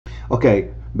Okay,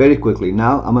 very quickly,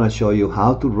 now I'm going to show you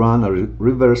how to run a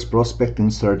reverse prospecting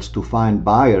search to find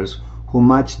buyers who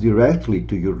match directly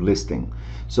to your listing.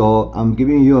 So I'm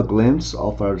giving you a glimpse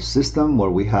of our system where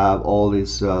we have all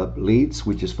these leads,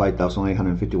 which is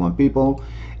 5,851 people.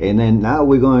 And then now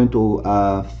we're going to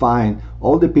find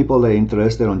all the people that are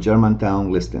interested on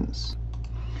Germantown listings.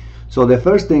 So the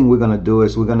first thing we're going to do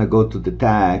is we're going to go to the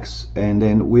tags, and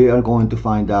then we are going to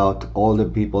find out all the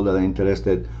people that are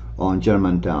interested on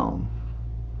Germantown.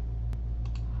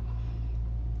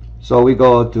 So we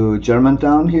go to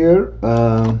Germantown here,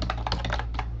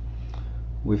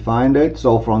 we find it.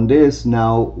 So from this,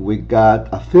 now we got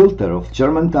a filter of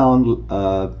Germantown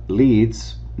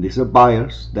leads. These are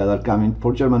buyers that are coming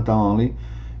for Germantown only,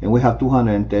 and we have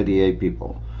 238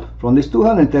 people. From these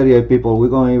 238 people, we're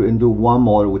going to do one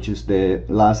more, which is the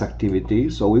last activity.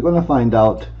 So we're going to find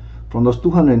out from those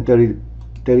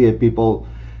 238 people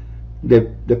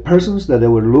the persons that they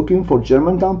were looking for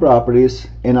Germantown properties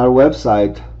in our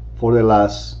website for the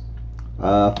last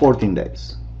 14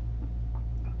 days.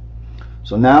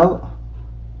 So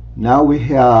now we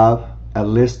have a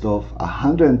list of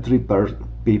 103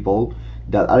 people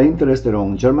that are interested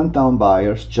on Germantown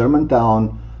buyers,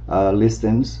 Germantown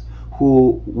listings,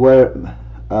 who were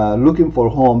looking for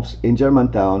homes in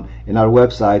Germantown in our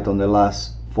website on the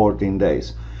last 14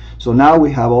 days. So now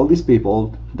we have all these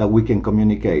people that we can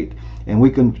communicate, and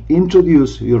we can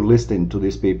introduce your listing to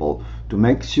these people to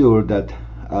make sure that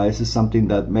this is something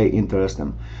that may interest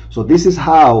them. So this is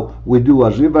how we do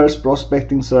a reverse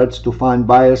prospecting search to find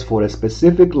buyers for a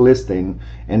specific listing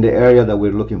in the area that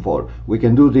we're looking for. We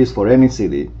can do this for any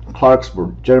city: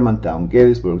 Clarksburg, Germantown,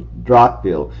 Gettysburg,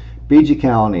 Rockville, PG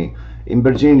County, in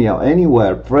Virginia,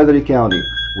 anywhere, Frederick County.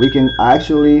 We can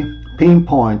actually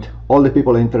pinpoint all the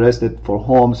people interested for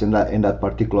homes in that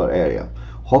particular area.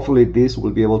 Hopefully this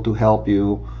will be able to help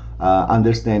you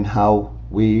understand how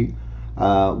we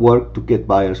work to get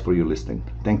buyers for your listing.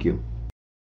 Thank you.